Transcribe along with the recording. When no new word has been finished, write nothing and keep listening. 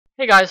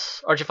Hey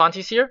guys,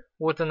 Archifantes here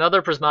with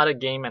another Prismata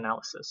game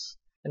analysis.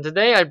 And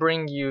today I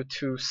bring you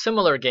two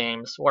similar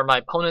games where my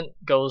opponent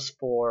goes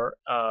for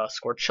a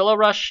Scorchilla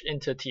rush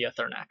into Tia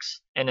Thurnax.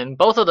 And in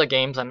both of the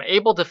games I'm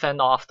able to fend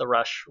off the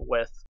rush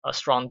with a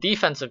strong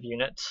defensive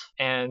unit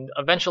and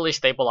eventually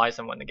stabilize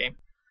and win the game.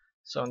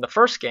 So in the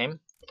first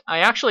game, I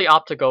actually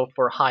opt to go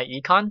for high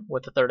econ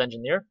with the third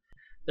engineer.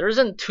 There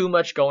isn't too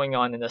much going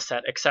on in this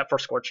set except for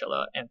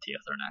Scorchilla and Tia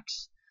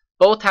Thurnax.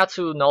 Both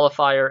Tatsu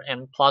Nullifier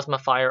and Plasma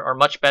Fire are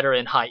much better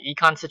in high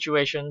econ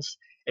situations.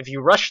 If you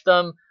rush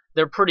them,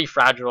 they're pretty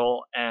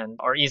fragile and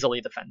are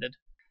easily defended.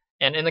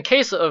 And in the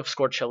case of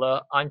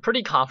Scorchilla, I'm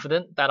pretty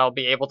confident that I'll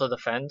be able to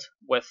defend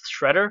with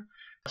Shredder.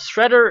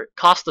 Shredder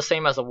costs the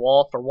same as a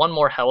wall for 1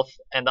 more health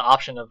and the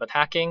option of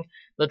attacking.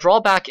 The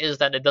drawback is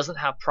that it doesn't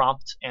have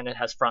prompt and it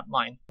has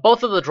frontline.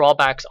 Both of the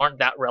drawbacks aren't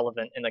that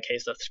relevant in the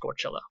case of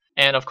Scorchilla.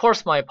 And of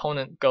course my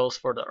opponent goes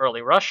for the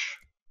early rush.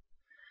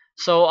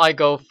 So I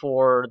go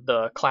for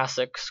the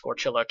classic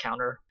Scorchilla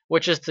counter,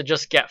 which is to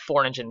just get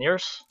 4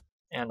 engineers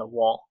and a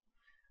wall.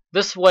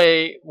 This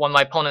way, when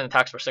my opponent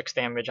attacks for 6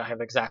 damage, I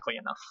have exactly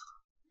enough.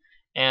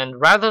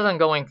 And rather than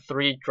going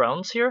 3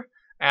 drones here,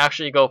 I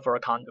actually go for a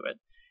conduit.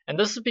 And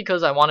this is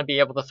because I want to be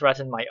able to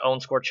threaten my own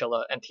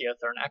Scorchilla and Tia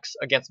Thurnax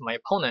against my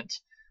opponent,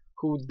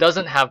 who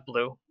doesn't have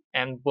blue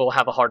and will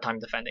have a hard time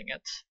defending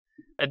it.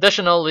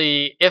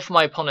 Additionally, if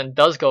my opponent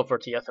does go for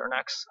Tia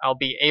Thurnax, I'll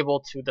be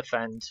able to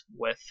defend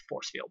with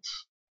force fields.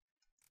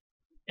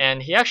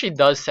 And he actually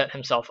does set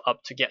himself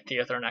up to get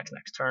Tia Thurnax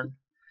next turn.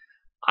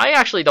 I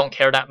actually don't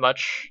care that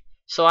much,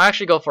 so I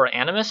actually go for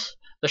Animus.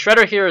 The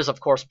Shredder here is of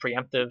course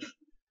preemptive,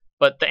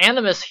 but the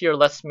Animus here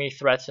lets me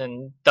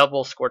threaten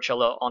double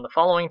Scorchilla on the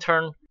following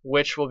turn,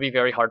 which will be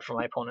very hard for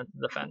my opponent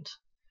to defend.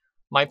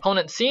 My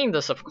opponent, seeing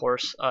this of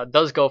course,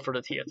 does go for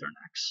the Tia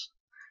Thurnax.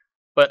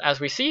 But as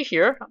we see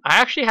here, I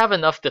actually have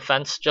enough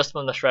defense just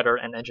from the Shredder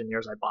and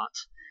engineers I bought.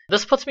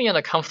 This puts me in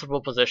a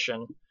comfortable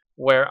position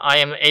where I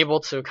am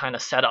able to kind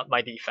of set up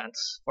my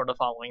defense for the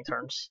following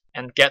turns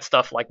and get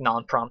stuff like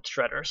non-prompt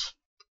Shredders.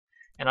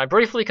 And I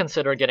briefly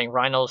consider getting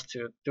Rhinos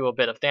to do a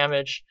bit of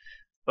damage,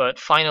 but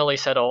finally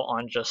settle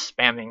on just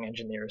spamming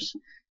engineers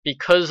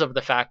because of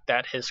the fact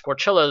that his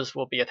Scorchillas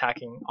will be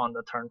attacking on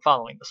the turn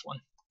following this one.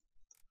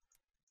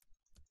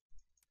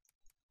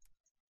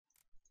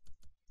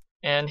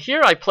 And here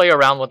I play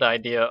around with the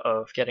idea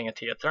of getting a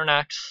Tia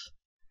Thurnax.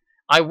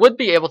 I would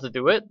be able to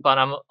do it, but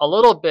I'm a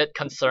little bit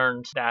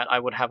concerned that I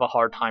would have a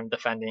hard time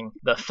defending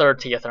the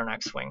third Tia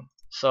Thurnax swing.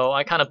 So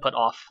I kind of put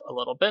off a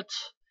little bit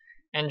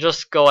and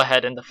just go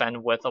ahead and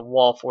defend with a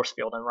wall, force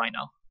field, and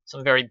Rhino.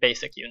 Some very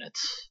basic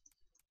units.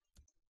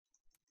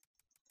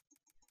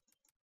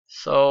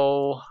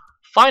 So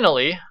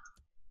finally,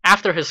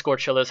 after his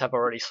Scorchillas have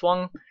already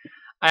swung,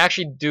 I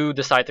actually do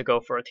decide to go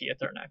for a Tia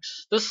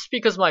Thurnax. This is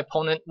because my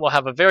opponent will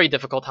have a very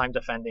difficult time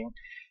defending.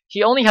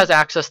 He only has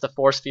access to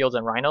force fields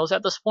and rhinos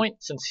at this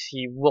point, since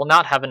he will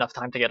not have enough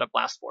time to get a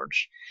Blast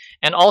Forge.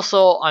 And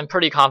also, I'm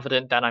pretty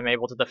confident that I'm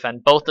able to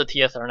defend both the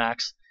Tia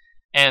Thurnax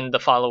and the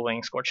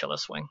following Scorchilla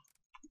swing.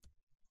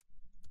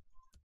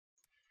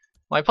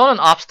 My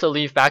opponent opts to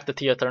leave back the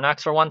Tia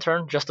Thurnax for 1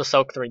 turn, just to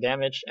soak 3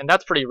 damage, and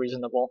that's pretty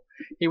reasonable.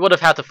 He would have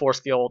had to force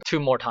field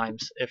 2 more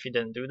times if he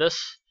didn't do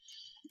this.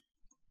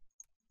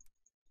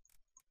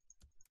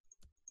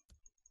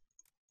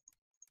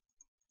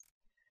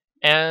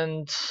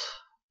 And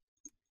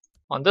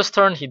on this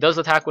turn, he does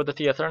attack with the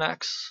Tia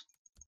Thurnax.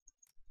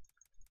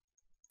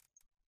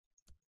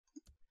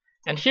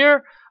 And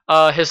here,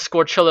 his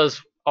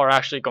Scorchillas are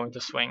actually going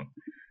to swing.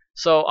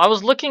 So I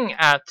was looking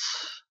at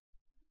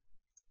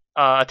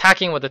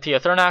attacking with the Tia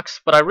Thurnax,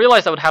 but I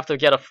realized I would have to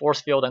get a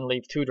force field and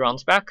leave 2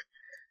 drones back.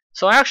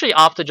 So I actually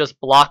opt to just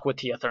block with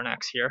Tia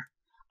Thurnax here.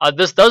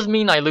 This does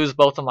mean I lose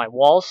both of my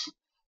walls,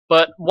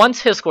 but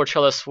once his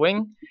Scorchillas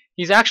swing,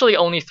 he's actually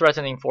only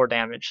threatening 4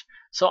 damage.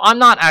 So I'm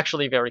not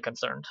actually very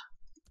concerned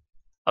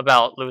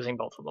about losing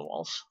both of the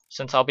walls,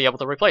 since I'll be able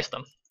to replace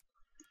them.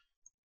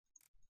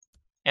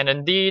 And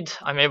indeed,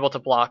 I'm able to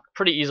block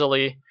pretty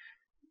easily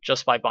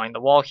just by buying the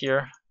wall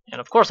here.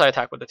 And of course I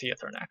attack with the Tia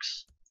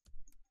Thurnax.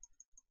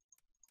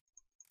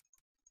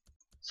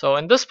 So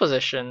in this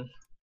position,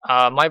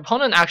 my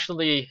opponent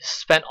actually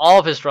spent all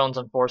of his drones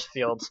and force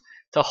fields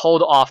to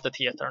hold off the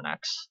Tia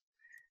Thurnax.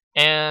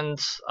 And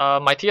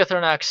my Tia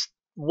Thurnax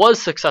was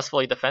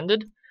successfully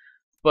defended,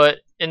 but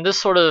in this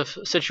sort of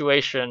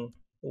situation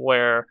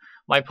where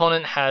my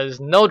opponent has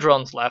no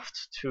drones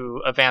left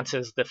to advance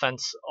his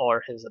defense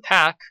or his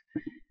attack,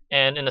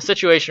 and in a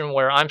situation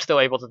where I'm still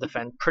able to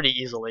defend pretty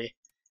easily,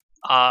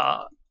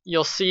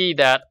 you'll see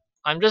that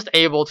I'm just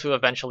able to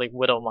eventually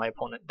whittle my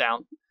opponent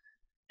down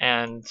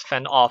and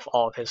fend off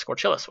all of his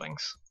Scorchilla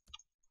swings.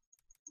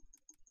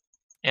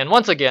 And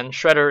once again,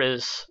 Shredder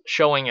is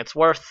showing its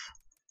worth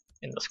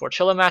in the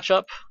Scorchilla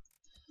matchup.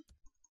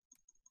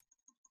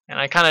 And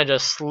I kind of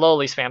just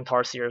slowly spam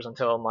Tarsiers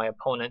until my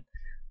opponent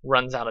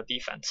runs out of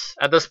defense.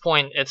 At this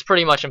point, it's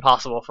pretty much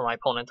impossible for my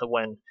opponent to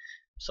win.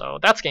 So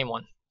that's game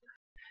 1.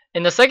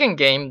 In the second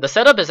game, the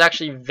setup is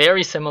actually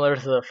very similar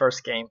to the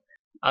first game.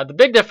 The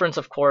big difference,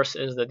 of course,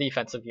 is the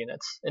defensive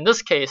units. In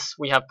this case,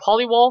 we have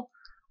Polywall,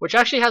 which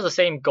actually has the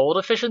same gold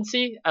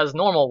efficiency as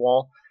normal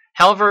wall.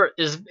 However,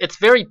 it's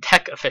very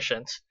tech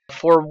efficient.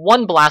 For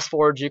one Blast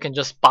Forge, you can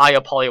just buy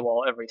a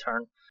Polywall every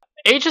turn.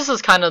 Aegis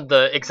is kind of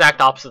the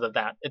exact opposite of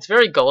that. It's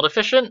very gold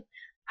efficient.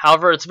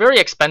 However, it's very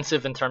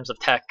expensive in terms of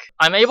tech.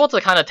 I'm able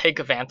to kind of take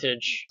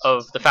advantage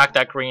of the fact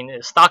that green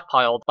is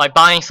stockpiled by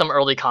buying some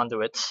early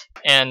conduits,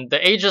 and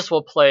the Aegis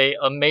will play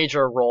a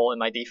major role in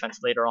my defense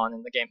later on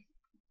in the game.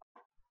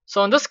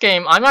 So in this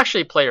game, I'm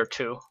actually player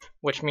 2,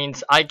 which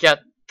means I get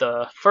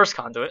the first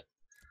conduit.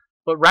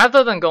 But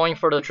rather than going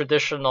for the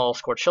traditional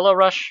Scorchilla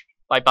rush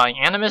by buying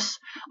Animus,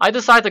 I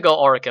decide to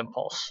go Auric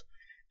Impulse.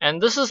 And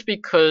this is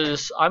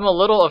because I'm a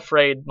little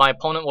afraid my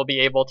opponent will be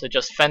able to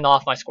just fend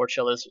off my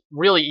Scorchillas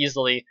really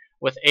easily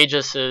with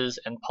Aegises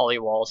and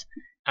Polywalls,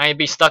 and I'd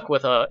be stuck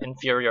with an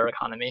inferior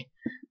economy.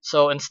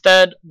 So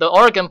instead, the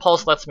Auric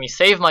Impulse lets me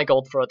save my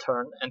gold for a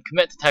turn and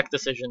commit to tech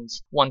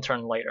decisions one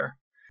turn later.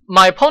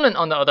 My opponent,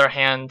 on the other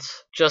hand,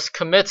 just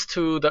commits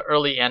to the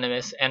early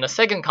Animus and a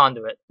second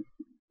conduit.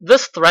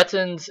 This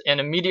threatens an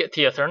immediate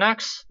Tia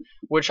Thurnax,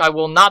 which I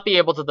will not be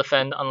able to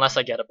defend unless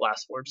I get a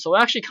Blast Forge, so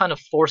it actually kind of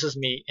forces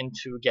me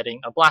into getting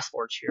a Blast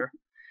Forge here.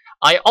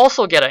 I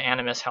also get an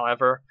Animus,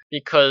 however,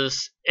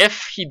 because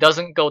if he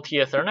doesn't go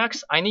Tia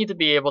Thurnax, I need to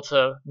be able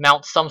to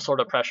mount some sort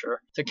of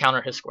pressure to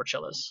counter his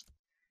Scorchillas.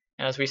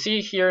 And as we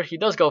see here, he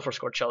does go for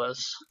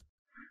Scorchillas.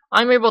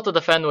 I'm able to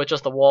defend with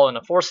just a wall and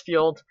a force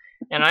field,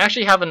 and I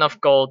actually have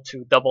enough gold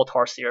to double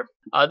Tarsier.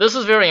 This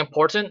is very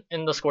important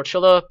in the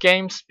Scorchilla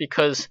games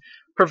because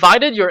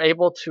provided you're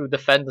able to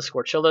defend the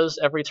Scorchillas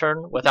every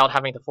turn without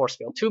having to force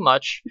field too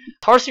much,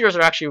 Tarsiers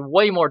are actually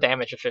way more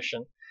damage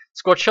efficient.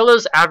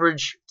 Scorchillas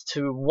average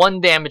to 1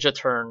 damage a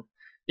turn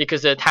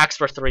because it attacks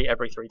for 3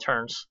 every 3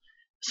 turns.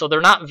 So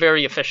they're not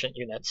very efficient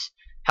units.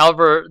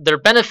 However, their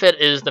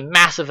benefit is the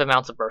massive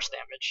amounts of burst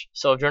damage.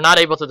 So if you're not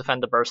able to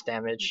defend the burst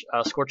damage,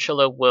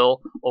 Scorchilla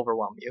will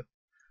overwhelm you.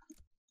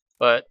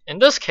 But in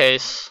this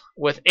case,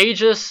 with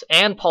Aegis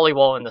and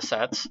Polywall in the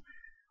sets,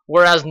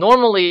 whereas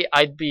normally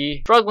I'd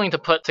be struggling to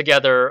put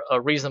together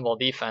a reasonable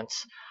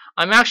defense,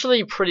 I'm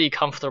actually pretty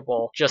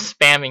comfortable just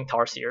spamming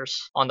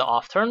Tarsiers on the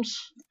off turns,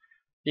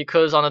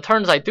 because on the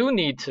turns I do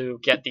need to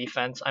get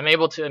defense, I'm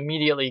able to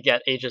immediately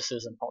get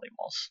Aegises and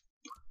Polywalls.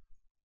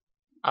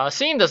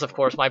 Seeing this, of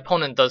course, my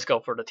opponent does go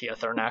for the Tia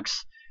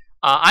Thurnax.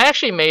 I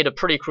actually made a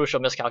pretty crucial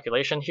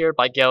miscalculation here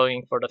by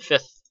going for the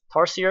 5th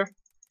Tarsier.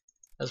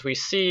 As we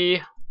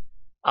see,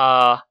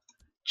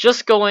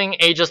 just going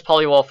Aegis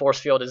Polywall Force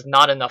Field is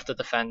not enough to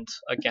defend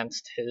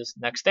against his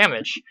next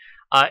damage.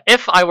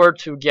 If I were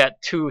to get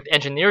 2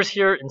 Engineers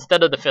here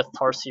instead of the 5th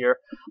Tarsier,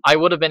 I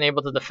would have been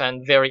able to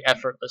defend very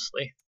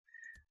effortlessly.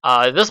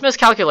 This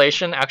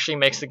miscalculation actually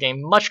makes the game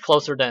much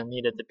closer than it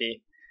needed to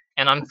be,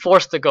 and I'm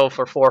forced to go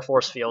for 4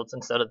 Force Fields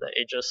instead of the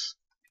Aegis.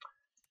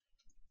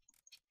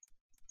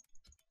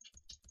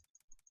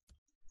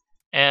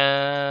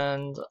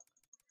 And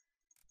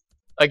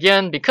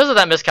again, because of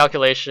that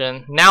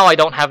miscalculation, now I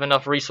don't have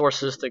enough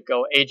resources to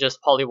go Aegis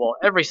Polywall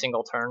every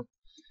single turn.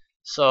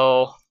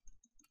 So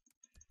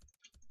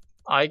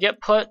I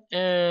get put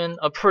in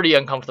a pretty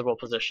uncomfortable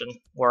position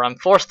where I'm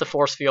forced to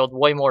force field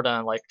way more than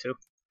I like to.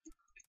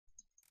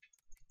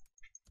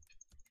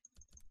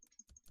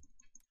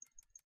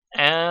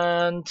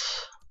 And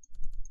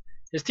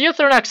his Tia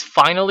Thurnax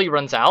finally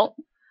runs out,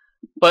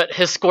 but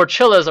his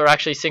Scorchillas are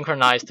actually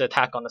synchronized to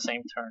attack on the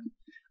same turn.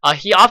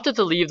 He opted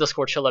to leave the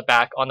Scorchilla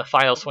back on the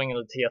final swing of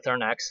the Tia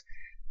Thurnax,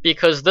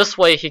 because this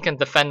way he can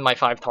defend my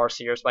 5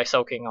 Tarsiers by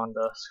soaking on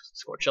the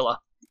Scorchilla.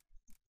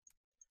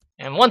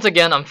 And once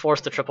again, I'm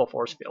forced to triple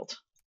force field.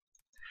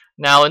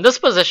 Now in this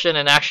position,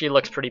 it actually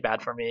looks pretty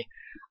bad for me.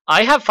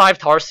 I have 5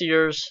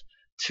 Tarsiers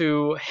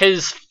to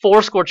his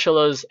 4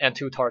 Scorchillas and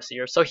 2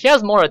 Tarsiers, so he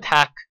has more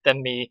attack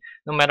than me,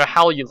 no matter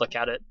how you look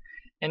at it.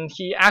 And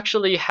he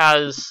actually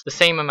has the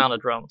same amount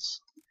of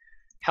drones.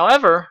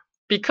 However,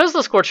 because the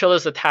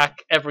Scorchillas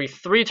attack every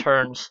 3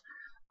 turns,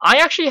 I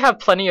actually have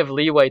plenty of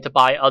leeway to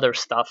buy other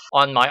stuff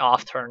on my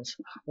off turns,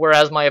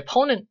 whereas my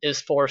opponent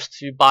is forced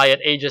to buy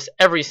an Aegis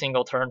every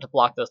single turn to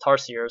block the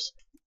Tarsiers.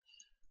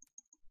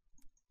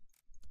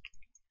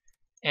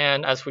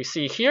 And as we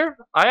see here,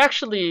 I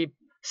actually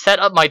set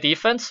up my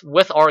defense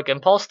with Auric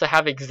Impulse to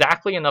have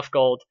exactly enough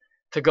gold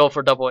to go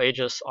for double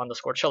Aegis on the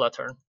Scorchilla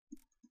turn.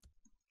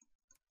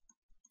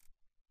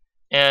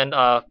 And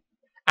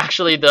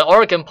actually, the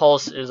Auric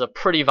Impulse is a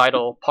pretty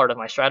vital part of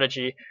my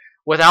strategy.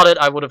 Without it,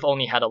 I would have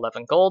only had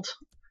 11 gold,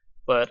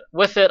 but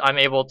with it, I'm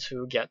able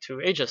to get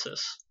 2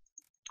 Aegises.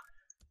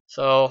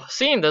 So,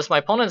 seeing this, my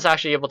opponent is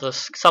actually able to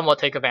somewhat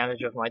take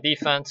advantage of my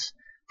defense,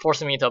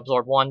 forcing me to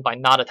absorb 1 by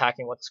not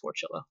attacking with the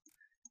Scorchilla.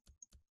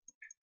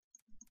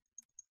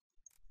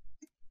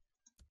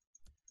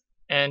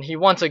 And he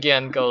once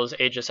again goes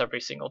Aegis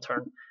every single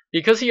turn.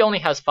 Because he only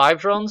has 5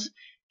 drones,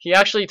 he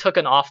actually took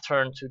an off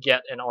turn to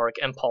get an Auric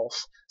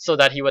Impulse, so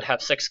that he would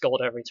have 6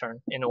 gold every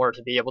turn in order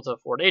to be able to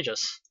afford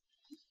Aegis.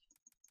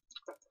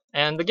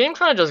 And the game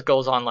kind of just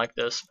goes on like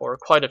this for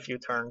quite a few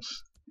turns.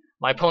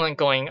 My opponent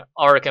going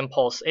Auric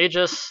Impulse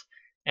Aegis,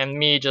 and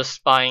me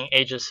just buying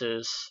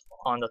Aegises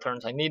on the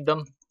turns I need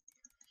them.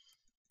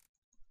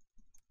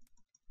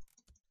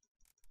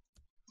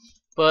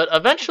 But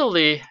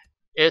eventually,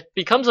 it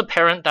becomes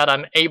apparent that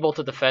I'm able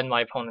to defend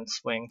my opponent's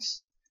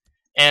swings.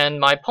 And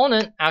my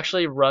opponent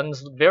actually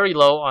runs very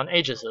low on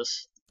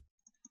Aegises.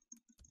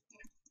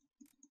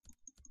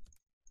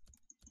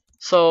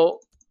 So,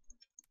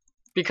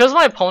 because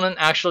my opponent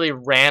actually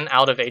ran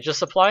out of Aegis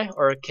supply,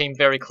 or came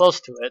very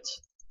close to it,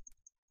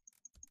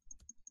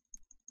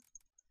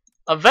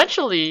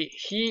 eventually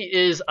he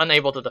is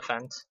unable to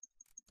defend.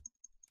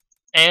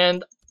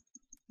 And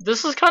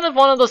this is kind of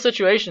one of those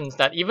situations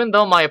that even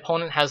though my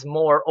opponent has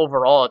more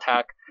overall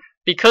attack,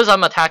 because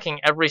I'm attacking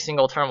every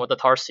single turn with the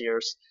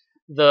Tarsiers,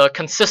 the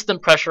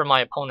consistent pressure of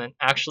my opponent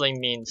actually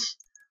means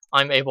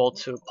I'm able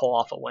to pull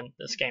off a win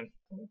this game.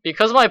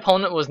 Because my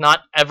opponent was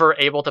not ever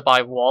able to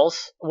buy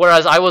walls,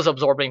 whereas I was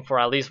absorbing for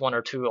at least 1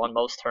 or 2 on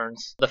most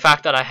turns, the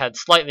fact that I had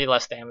slightly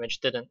less damage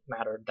didn't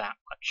matter that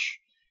much.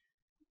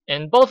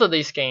 In both of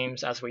these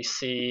games, as we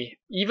see,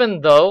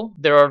 even though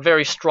there are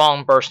very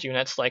strong burst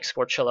units like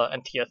Scorchilla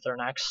and Tia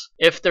Thurnax,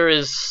 if there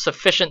is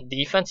sufficient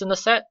defense in the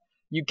set,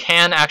 you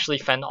can actually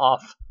fend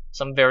off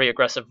some very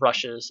aggressive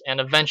rushes and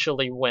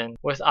eventually win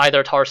with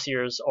either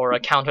Tarsiers or a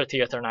counter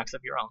Tia Thurnax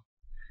of your own.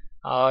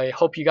 I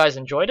hope you guys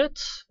enjoyed it,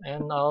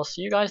 and I'll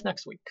see you guys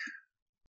next week.